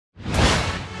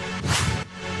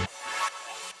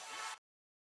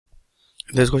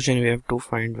This question we have to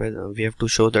find whether we have to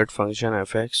show that function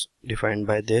fx defined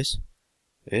by this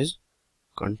is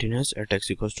continuous at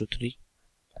x equals to 3.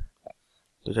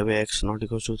 तो जब x not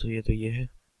equals to 3 है तो ये है,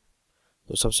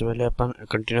 तो सबसे पहले अपन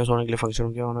कंटिन्यूस होने के लिए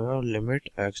फंक्शन क्या होगा, limit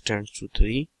x tends to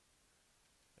 3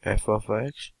 f of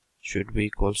x should be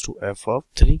equals to f of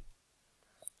 3,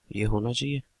 ये होना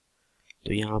चाहिए।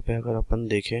 तो यहाँ पे अगर अपन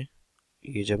देखें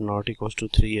ये जब नॉट इक्वल्स टू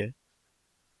 3 है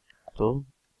तो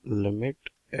लिमिट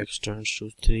x टेंड्स टू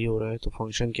 3 हो रहा है, तो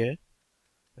फंक्शन क्या है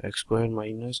x square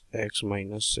minus x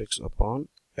minus 6 upon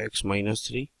x minus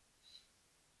 3।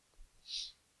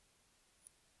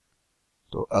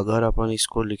 तो अगर अपन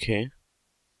इसको लिखें,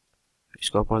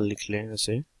 इसको अपन लिख लें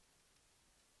ऐसे,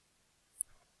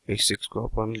 x6 को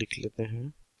अपन लिख लेते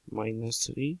हैं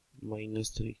 -3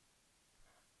 -3,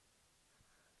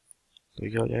 तो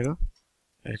क्या हो जाएगा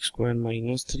x square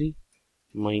minus 3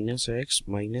 minus x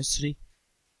minus 3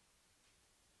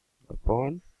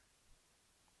 upon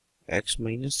x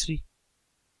minus 3।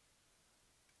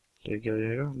 तो क्या हो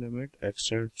जाएगा limit x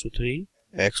tends to 3,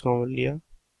 x common लिया,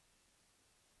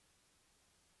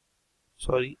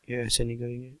 सॉरी ये ऐसे नहीं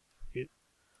करेंगे,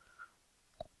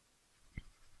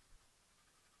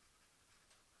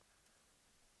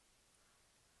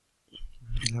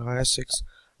 लगाया 6,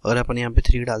 अगर अपन यहाँ पे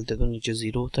 3 डालते तो नीचे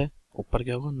 0 होता है, ऊपर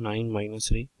क्या होगा 9 माइनस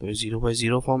 3, तो ये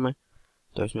 0/0 फॉर्म है,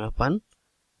 तो इसमें अपन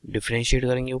डिफरेंशिएट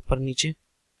करेंगे ऊपर नीचे,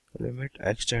 limit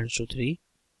x tends to 3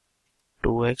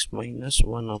 2x minus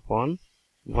 1 upon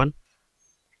 1।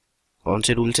 कौन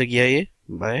से रूल से किया ये,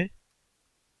 बाय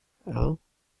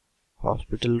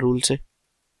हॉस्पिटल रूल से।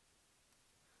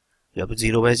 जब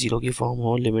 0/0 की फॉर्म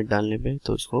हो लिमिट डालने पे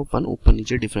तो इसको अपन ऊपर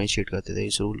नीचे डिफरेंशिएट करते थे,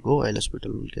 इस रूल को एल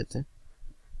हॉस्पिटल रूल कहते हैं।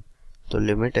 तो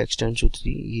लिमिट x टेंड्स टू 3,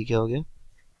 ये क्या हो गया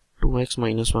 2x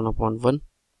माइनस 1 अपॉन 1।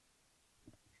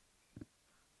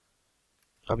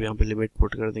 अब यहाँ पे लिमिट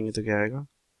पुट कर देंगे तो क्या आएगा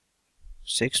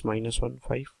 6 माइनस 1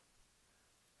 5।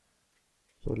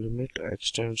 तो limit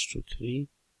x tends to 3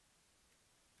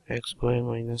 x square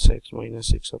minus x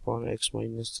minus 6 upon x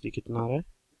minus 3 कितना आ रहा है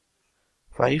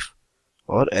 5,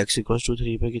 और x इक्वल्स टू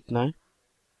 3 पे कितना है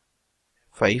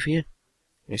 5 ही है।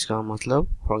 इसका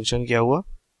मतलब फंक्शन क्या हुआ,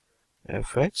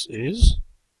 fx is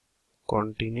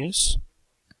continuous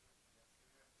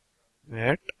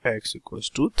at x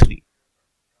equals to 3।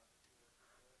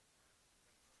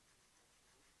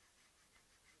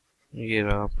 ये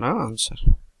रहा अपना आंसर।